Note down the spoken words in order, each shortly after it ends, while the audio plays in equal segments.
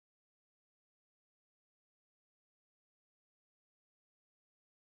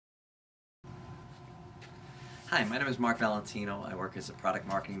Hi, my name is Mark Valentino. I work as a product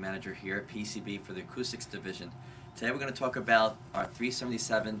marketing manager here at PCB for the acoustics division. Today we're going to talk about our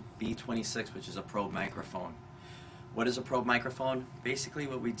 377 B26, which is a probe microphone. What is a probe microphone? Basically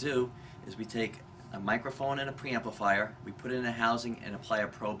what we do is we take a microphone and a preamplifier, we put it in a housing and apply a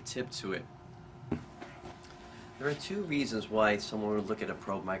probe tip to it. There are two reasons why someone would look at a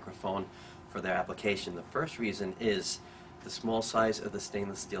probe microphone for their application. The first reason is the small size of the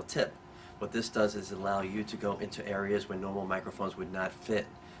stainless steel tip. What this does is allow you to go into areas where normal microphones would not fit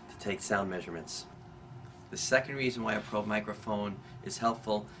to take sound measurements. The second reason why a probe microphone is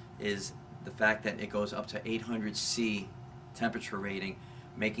helpful is the fact that it goes up to 800 C temperature rating,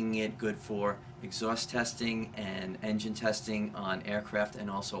 making it good for exhaust testing and engine testing on aircraft and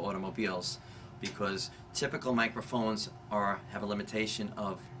also automobiles, because typical microphones have a limitation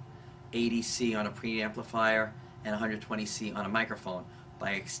of 80 C on a preamplifier and 120 C on a microphone.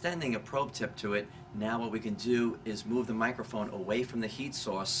 By extending a probe tip to it, now what we can do is move the microphone away from the heat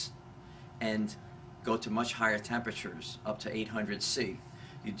source and go to much higher temperatures, up to 800 C.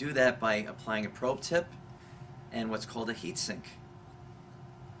 You do that by applying a probe tip and what's called a heat sink.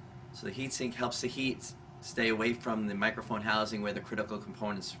 So the heat sink helps the heat stay away from the microphone housing where the critical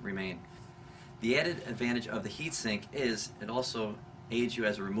components remain. The added advantage of the heat sink is it also aids you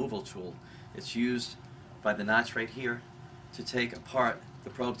as a removal tool. It's used by the notch right here to take apart the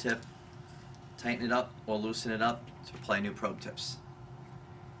probe tip, tighten it up or loosen it up to apply new probe tips.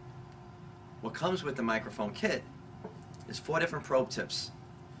 What comes with the microphone kit is 4 different probe tips.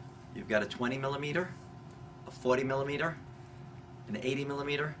 You've got a 20 millimeter, a 40 millimeter, an 80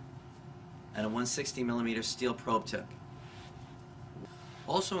 millimeter, and a 160 millimeter steel probe tip.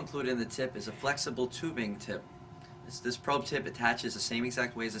 Also included in the tip is a flexible tubing tip. This probe tip attaches the same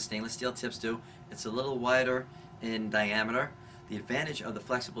exact way as the stainless steel tips do. It's a little wider in diameter. The advantage of the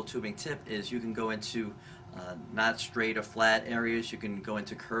flexible tubing tip is you can go into not straight or flat areas, you can go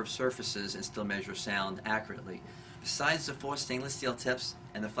into curved surfaces and still measure sound accurately. Besides the 4 stainless steel tips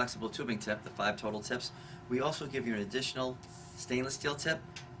and the flexible tubing tip, the 5 total tips, we also give you an additional stainless steel tip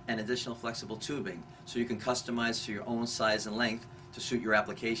and additional flexible tubing, so you can customize to your own size and length to suit your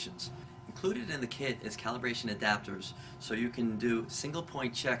applications. Included in the kit is calibration adapters, so you can do single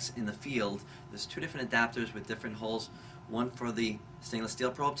point checks in the field. There's 2 different adapters with different holes, one for the stainless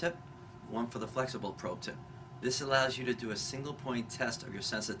steel probe tip, one for the flexible probe tip. This allows you to do a single point test of your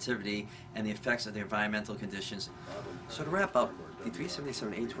sensitivity and the effects of the environmental conditions. So to wrap up, the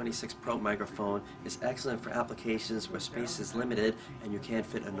 377-826 probe microphone is excellent for applications where space is limited and you can't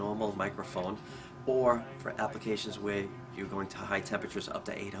fit a normal microphone, or for applications where you're going to high temperatures up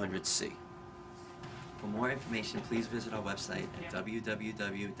to 800 C. For more information, please visit our website at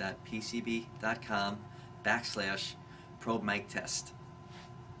www.pcb.com/probe mic test.